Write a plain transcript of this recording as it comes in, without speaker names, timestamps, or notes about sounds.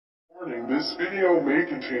Warning, this video may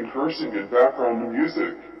contain cursing and background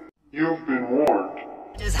music. You've been warned.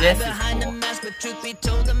 Just hide behind the mask, but truth be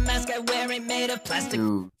told, the mask I wear ain't made of plastic.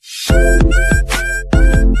 Dude.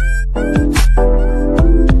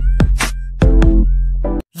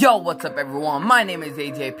 Yo, what's up everyone? My name is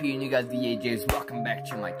AJP and you guys the AJs. Welcome back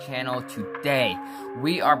to my channel. Today,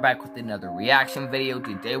 we are back with another reaction video.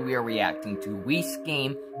 Today we are reacting to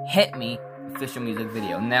Skeem Hit Me official music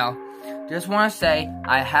video. Now, just want to say,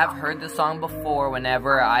 I have heard the song before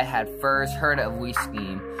whenever I had first heard of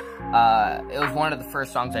Skeem. It was one of the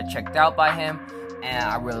first songs I checked out by him, and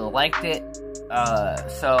I really liked it.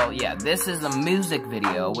 So yeah, this is a music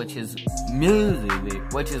video, which is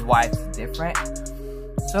why it's different.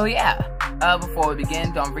 So yeah, before we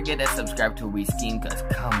begin, don't forget to subscribe to Skeem, because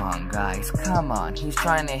come on guys, come on. He's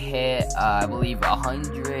trying to hit, I believe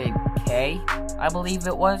 100K, I believe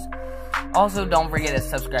it was. Also, don't forget to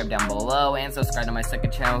subscribe down below and subscribe to my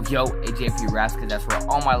second channel, Yo AJP Raps, because that's where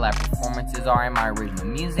all my live performances are and my original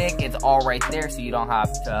music. It's all right there, so you don't have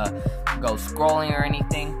to go scrolling or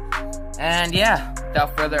anything. And yeah,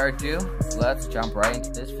 without further ado, let's jump right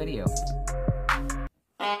into this video.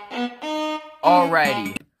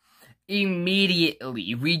 Alrighty.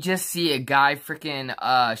 Immediately, we just see a guy freaking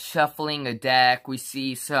shuffling a deck. We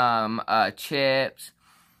see some chips,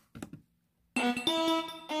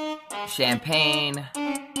 champagne,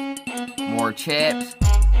 more chips.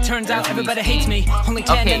 Turns out everybody hates me. Only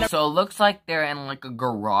 10. Okay, so it looks like they're in like a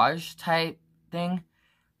garage type thing.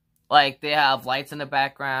 Like they have lights in the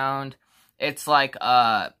background. It's like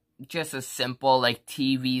just a simple like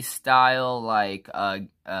TV style like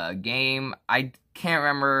game. I can't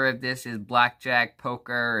remember if this is blackjack,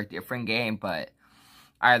 poker, or a different game, but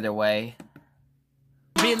either way.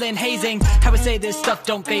 Real and hazing. I would say this stuff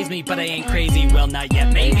don't faze me, but I ain't crazy. Well, not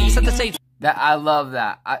yet, maybe. Something safe. That I love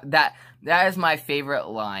that. That is my favorite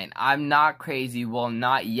line. I'm not crazy. Well,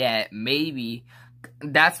 not yet. Maybe.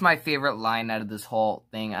 That's my favorite line out of this whole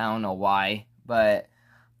thing. I don't know why, but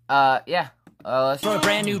yeah. Let's for a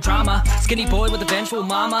brand new drama, skinny boy with a vengeful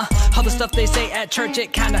mama. All the stuff they say at church,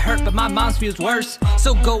 it kinda hurt, but my mom's feels worse.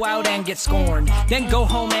 So go out and get scorned, then go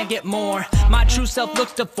home and get more. My true self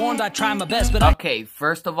looks deformed, I try my best, but okay,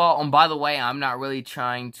 first of all, and by the way, I'm not really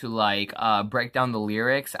trying to, like, break down the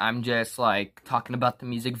lyrics. I'm just, like, talking about the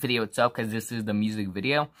music video itself, because this is the music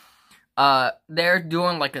video. They're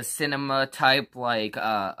doing, like, a cinema type, like,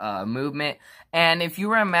 movement. And if you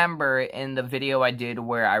remember in the video I did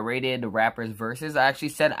where I rated the rappers' verses, I actually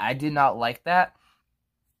said I did not like that.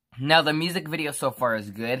 Now, the music video so far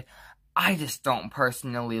is good. I just don't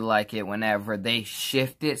personally like it whenever they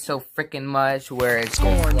shift it so freaking much, where it's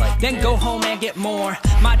scorned, like then this. Go home and get more.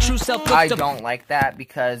 My true self I don't like that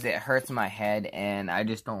because it hurts my head, and I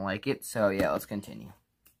just don't like it. So yeah, let's continue.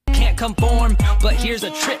 Can't conform, but here's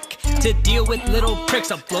a trick to deal with little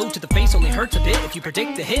pricks. A blow to the face only hurts a bit if you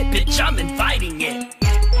predict the hit. Bitch, I'm inviting it.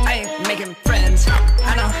 I ain't making friends.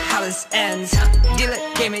 I know how this ends. Dealer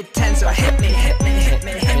gave me 10, so hit me. You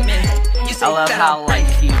say I love that how like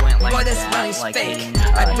he went like boy, this that, money's like fake. in,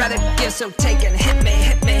 I'd rather give, so take and hit me.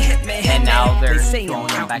 And now they're they say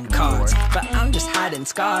going I'm back counting and cards, forth. but I'm just hiding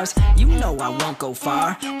scars. You know I won't go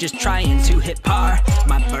far, just trying to hit par.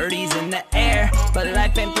 My birdie's in the air, but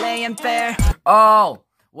life ain't playing fair. Oh,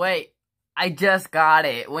 wait. I just got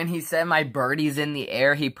it. When he said my birdie's in the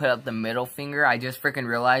air, he put up the middle finger. I just freaking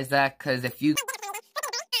realized that, because if you...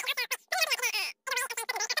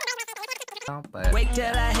 But wait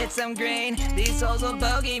till I hit some green, these souls will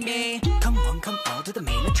bogey me. Come on, come all to the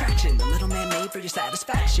main attraction. The little man made for your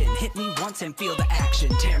satisfaction. Hit me once and feel the action.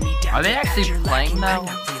 Tear me down. Are they actually playing though?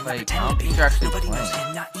 Like, I don't think they're actually Nobody playing. knows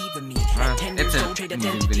him, not even me. It's a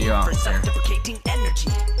music video out there. Energy.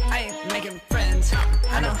 I ain't making friends.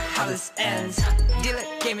 I know how this ends. Dealer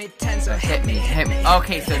gave me 10, so hit me.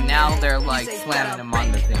 Okay, so now they're like slamming him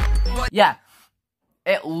on the thing. Yeah.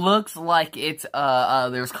 It looks like it's,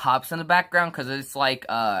 there's cops in the background, because it's, like,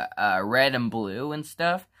 red and blue and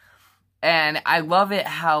stuff. And I love it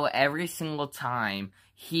how every single time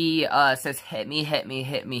he, says, hit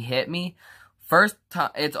me. First time,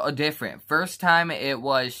 it's different. First time, it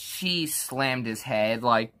was she slammed his head,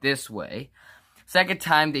 like, this way. Second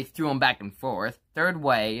time, they threw him back and forth. Third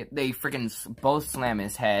way, they freaking both slam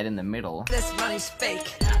his head in the middle. This money's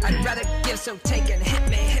fake. I'd rather give, so take and hit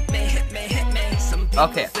me.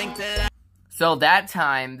 Okay, so that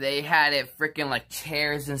time, they had it freaking like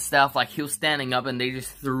chairs and stuff, like he was standing up and they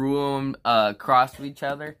just threw him across to each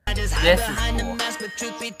other. This is cool.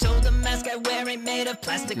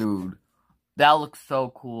 Dude, that looks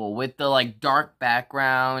so cool, with the like dark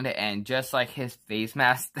background and just like his face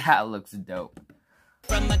mask. That looks dope.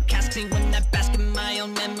 From a casting when I bask in my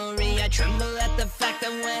own memory, tremble at the fact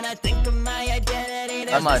that when I think of my identity,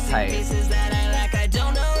 there's I'm missing pieces that I lack. I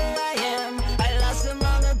don't know who I am. I lost them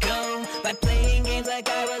long ago by playing games like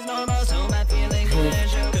I was normal, so my feelings wouldn't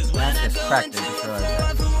show. Cause when I go into the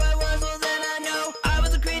flow of who I was, well then I know I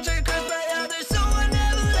was a creature cursed by others, so I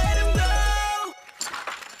never let him go.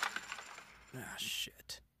 Ah,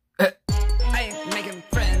 shit. I ain't making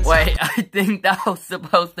friends. Wait, I think that was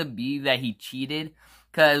supposed to be that he cheated.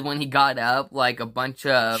 Because when he got up, like, a bunch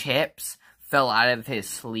of chips fell out of his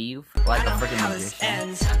sleeve. Like a freaking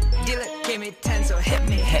magician. Dealer gave me 10, so hit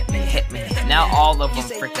me. Now all of them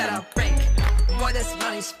freaking... Boy, this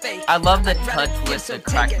money's fake. I love the touch with the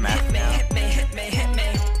cracked mask now. Hit me.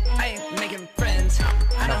 I ain't making friends.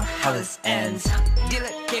 I know how this ends.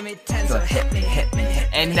 Dealer gave me 10, so hit me.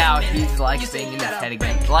 And now he's like singing his head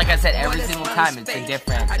again. Like I said, every single time it's a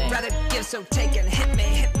different thing. I'd rather give, so take it. Hit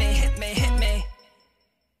me.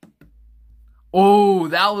 Oh,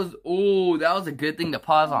 that was a good thing to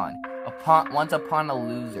pause on. Once Upon a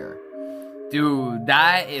Loser. Dude,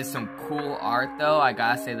 that is some cool art though, I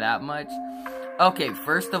gotta say that much. Okay,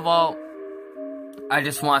 first of all, I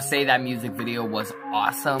just want to say that music video was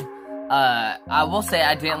awesome. I will say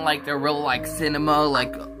I didn't like the real, like, cinema,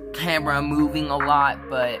 like, camera moving a lot,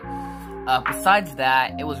 but besides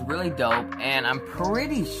that, it was really dope, and I'm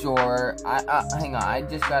pretty sure, hang on, I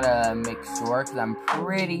just gotta make sure, because I'm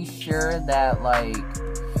pretty sure that, like,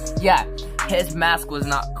 yeah, his mask was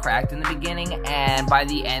not cracked in the beginning, and by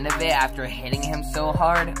the end of it, after hitting him so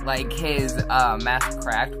hard, like, his mask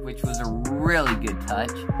cracked, which was a really good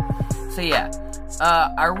touch. So yeah,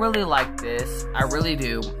 I really like this, I really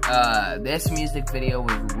do. This music video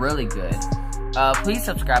was really good. Please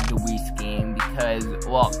subscribe to Skeem because,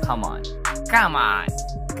 well, come on,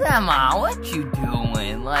 what you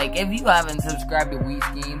doing? Like, if you haven't subscribed to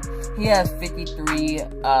Skeem, he has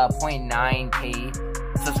 53.9k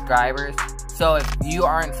subscribers. So if you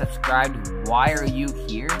aren't subscribed, why are you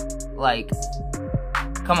here? Like,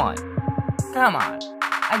 come on.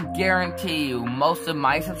 I guarantee you, most of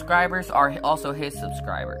my subscribers are also his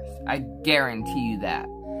subscribers. I guarantee you that.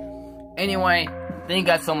 Anyway, thank you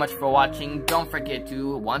guys so much for watching. Don't forget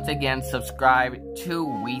to, once again, subscribe to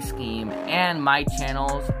Skeem and my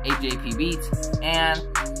channels, AJP Beats and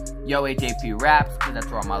Yo AJP Raps, because that's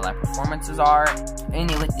where all my live performances are.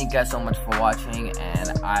 Anyway, thank you guys so much for watching, and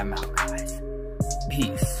I'm out, guys.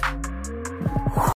 Peace.